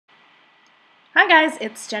Hi guys,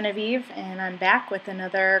 it's Genevieve and I'm back with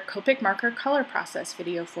another Copic marker color process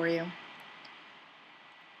video for you.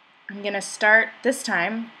 I'm going to start this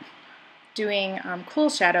time doing cool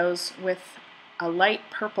shadows with a light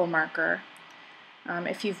purple marker.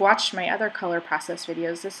 If you've watched my other color process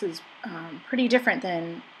videos, this is pretty different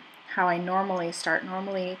than how I normally start.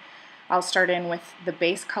 Normally I'll start in with the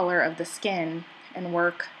base color of the skin and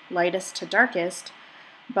work lightest to darkest,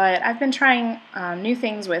 but I've been trying new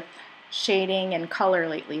things with shading and color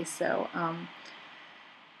lately, so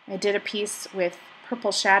I did a piece with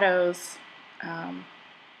purple shadows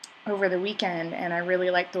over the weekend and I really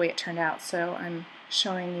liked the way it turned out, so I'm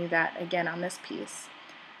showing you that again on this piece.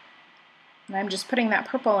 And I'm just putting that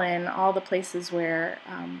purple in all the places where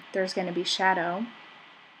there's going to be shadow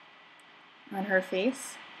on her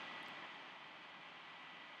face.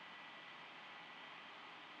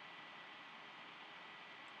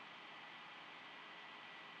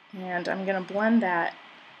 And I'm going to blend that.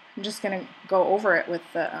 I'm just going to go over it with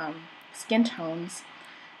the skin tones,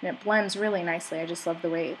 and it blends really nicely. I just love the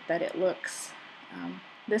way that it looks.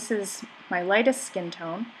 This is my lightest skin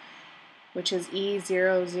tone, which is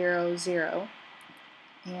E000,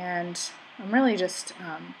 and I'm really just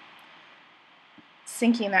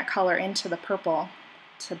sinking that color into the purple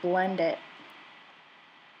to blend it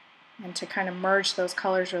and to kind of merge those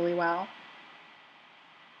colors really well.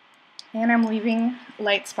 And I'm leaving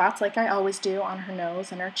light spots like I always do on her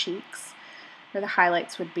nose and her cheeks where the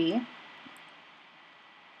highlights would be.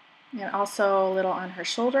 And also a little on her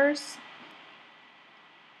shoulders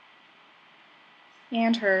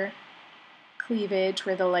and her cleavage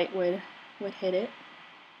where the light would hit it.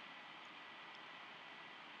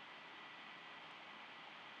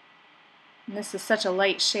 And this is such a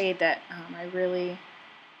light shade that I really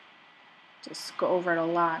just go over it a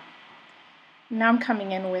lot. Now I'm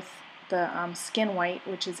coming in with the skin white,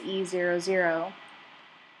 which is E00,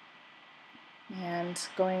 and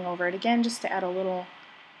going over it again just to add a little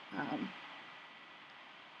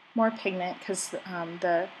more pigment, because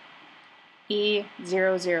the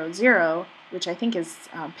E000, which I think is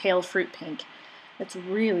pale fruit pink, it's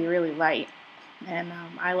really, really light, and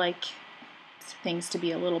I like things to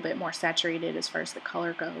be a little bit more saturated as far as the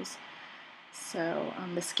color goes. So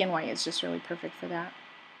the skin white is just really perfect for that.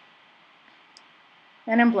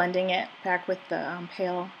 And I'm blending it back with the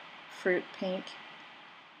pale fruit pink.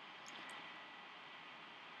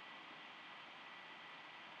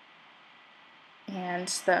 And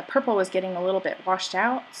the purple was getting a little bit washed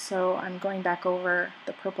out, so I'm going back over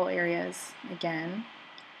the purple areas again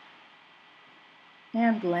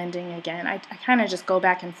and blending again. I kind of just go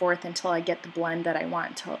back and forth until I get the blend that I want,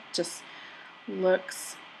 until it just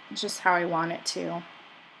looks just how I want it to.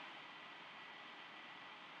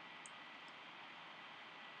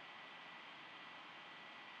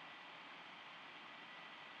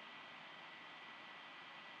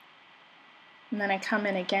 And then I come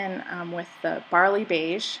in again with the barley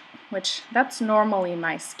beige, which that's normally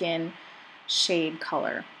my skin shade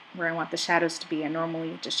color, where I want the shadows to be. I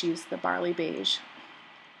normally just use the barley beige.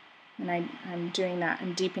 And I'm doing that,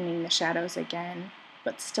 I'm deepening the shadows again,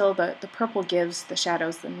 but still the purple gives the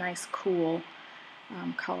shadows the nice cool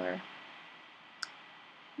color.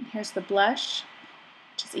 And here's the blush,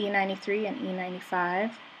 which is E93 and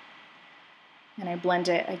E95. And I blend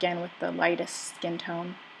it again with the lightest skin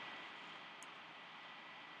tone.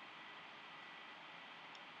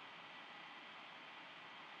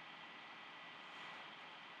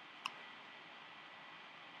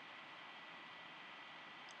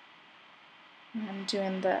 I'm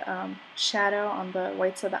doing the shadow on the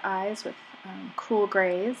whites of the eyes with cool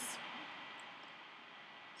grays.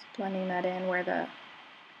 Just blending that in where the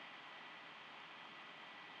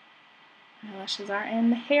eyelashes are.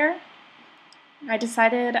 And the hair, I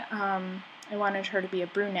decided I wanted her to be a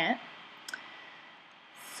brunette.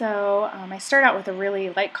 So I start out with a really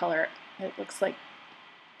light color. It looks like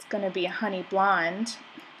it's going to be a honey blonde,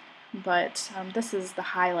 but this is the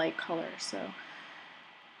highlight color. So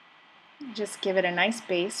just give it a nice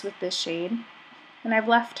base with this shade. And I've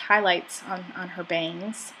left highlights on her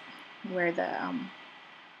bangs where the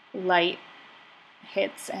light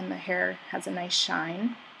hits and the hair has a nice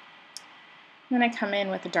shine. And then I come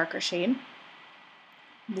in with a darker shade.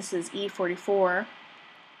 This is E44.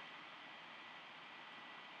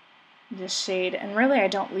 This shade, and really I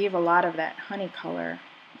don't leave a lot of that honey color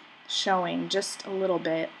showing, just a little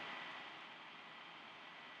bit,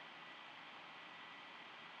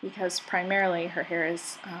 because primarily her hair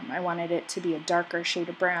is, I wanted it to be a darker shade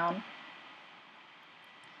of brown.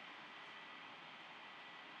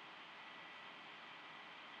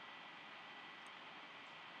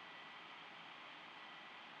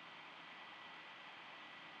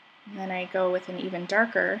 And then I go with an even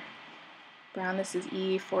darker brown. This is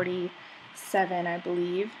E47, I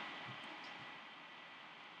believe.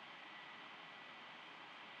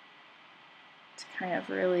 To kind of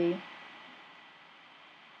really,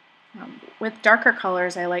 with darker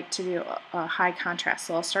colors, I like to do a high contrast.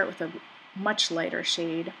 So I'll start with a much lighter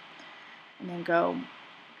shade and then go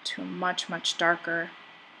to a much, much darker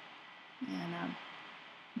and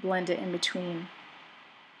blend it in between.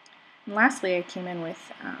 And lastly, I came in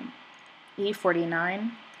with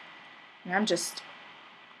E49, and I'm just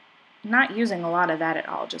not using a lot of that at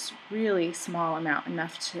all, just really small amount,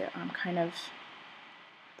 enough to kind of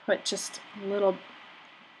put just a little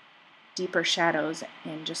deeper shadows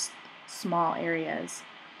in just small areas.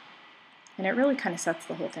 And it really kind of sets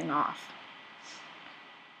the whole thing off.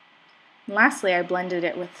 And lastly, I blended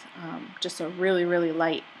it with just a really, really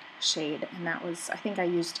light shade, and that was, I think I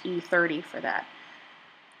used E30 for that,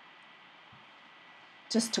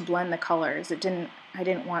 just to blend the colors. I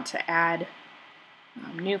didn't want to add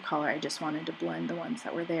new color, I just wanted to blend the ones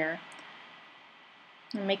that were there.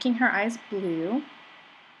 I'm making her eyes blue.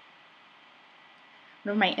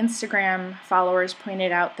 One of my Instagram followers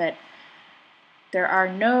pointed out that there are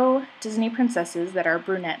no Disney princesses that are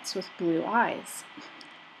brunettes with blue eyes.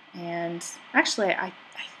 And actually, I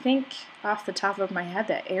think off the top of my head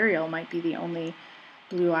that Ariel might be the only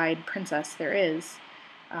blue-eyed princess there is.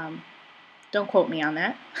 Don't quote me on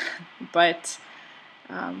that, but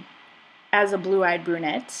as a blue-eyed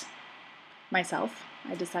brunette myself,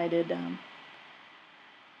 I decided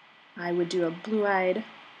I would do a blue-eyed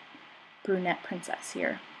brunette princess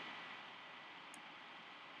here.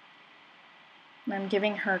 And I'm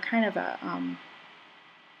giving her kind of a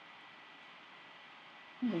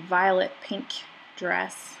violet pink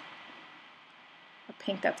dress, a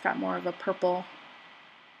pink that's got more of a purple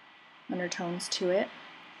undertones to it.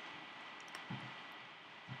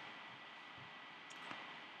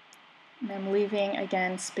 And I'm leaving,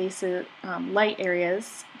 again, spaces, light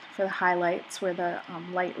areas for the highlights where the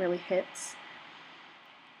light really hits,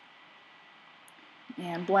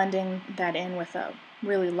 and blending that in with a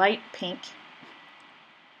really light pink.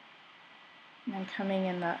 And I'm coming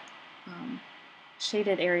in the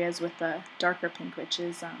shaded areas with the darker pink, which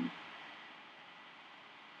is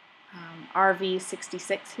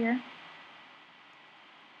RV66 here,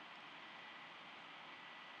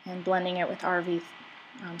 and blending it with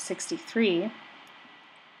RV63.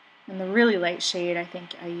 And the really light shade, I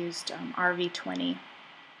think I used RV20.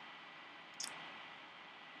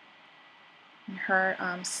 And her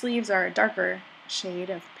sleeves are a darker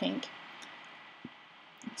shade of pink.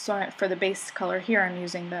 So for the base color here, I'm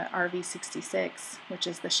using the RV66, which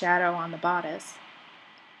is the shadow on the bodice.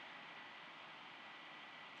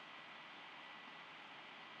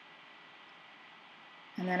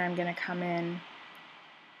 And then I'm going to come in,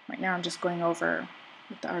 right now I'm just going over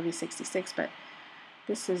with the RV66, but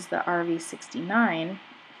this is the RV69,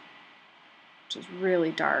 which is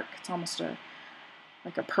really dark. It's almost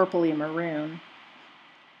like a purpley maroon.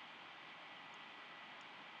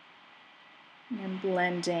 And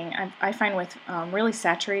blending, I find with really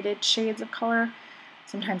saturated shades of color,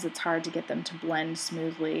 sometimes it's hard to get them to blend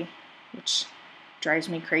smoothly, which drives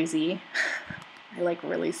me crazy. I like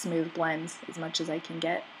really smooth blends as much as I can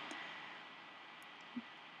get.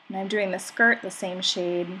 And I'm doing the skirt the same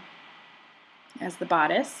shade as the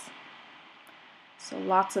bodice, so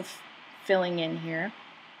lots of filling in here.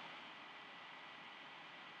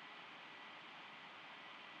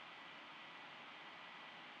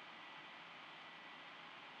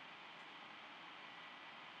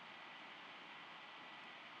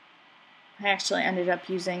 I actually ended up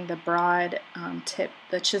using the broad tip,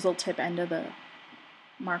 the chisel tip end of the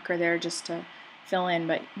marker there just to fill in,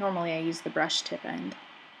 but normally I use the brush tip end.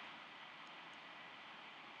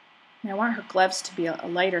 And I want her gloves to be a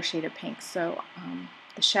lighter shade of pink, so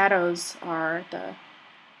the shadows are the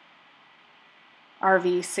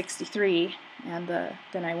RV63, and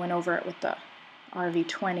then I went over it with the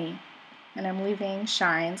RV20. And I'm leaving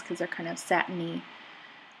shines because they're kind of satiny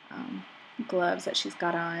gloves that she's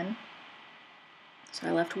got on. So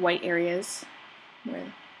I left white areas for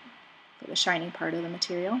the shiny part of the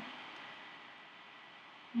material.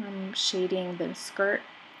 I'm shading the skirt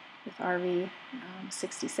with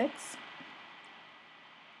RV66.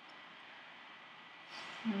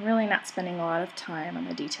 I'm really not spending a lot of time on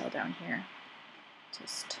the detail down here.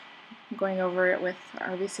 Just going over it with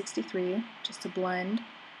RV63 just to blend.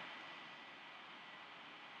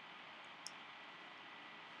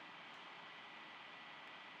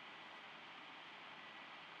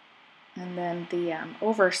 And then the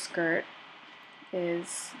overskirt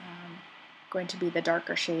is going to be the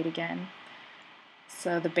darker shade again.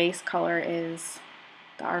 So the base color is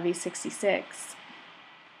the RV66.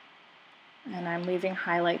 And I'm leaving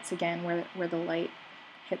highlights again where the light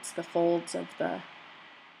hits the folds of the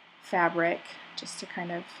fabric, just to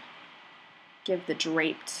kind of give a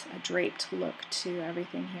draped look to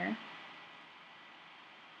everything here.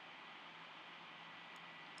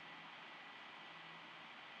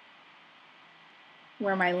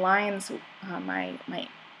 Where my lines, my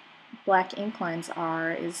black ink lines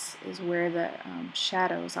are, is where the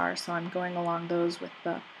shadows are, so I'm going along those with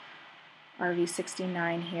the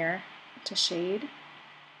RV69 here to shade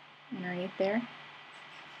underneath there.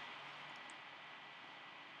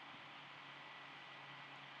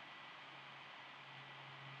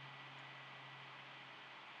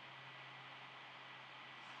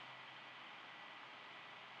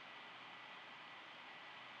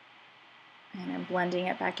 And I'm blending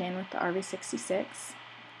it back in with the RV66.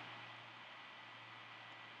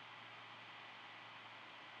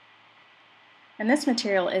 And this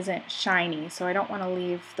material isn't shiny, so I don't want to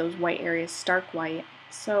leave those white areas stark white.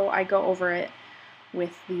 So I go over it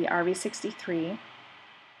with the RV63,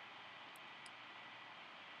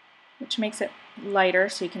 which makes it lighter,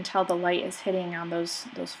 so you can tell the light is hitting on those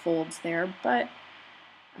folds there, but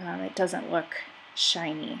it doesn't look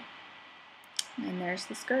shiny. And there's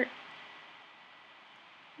the skirt.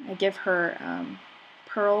 I give her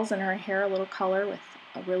pearls in her hair, a little color with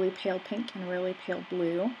a really pale pink and a really pale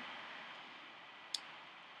blue.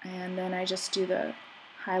 And then I just do the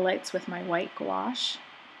highlights with my white gouache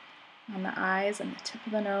on the eyes and the tip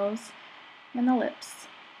of the nose and the lips.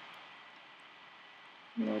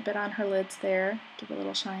 A little bit on her lids there, give a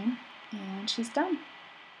little shine, and she's done.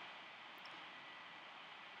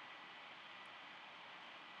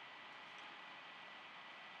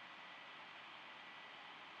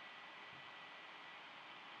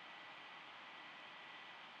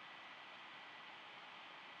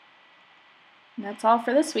 And that's all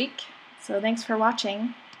for this week. So thanks for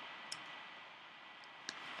watching.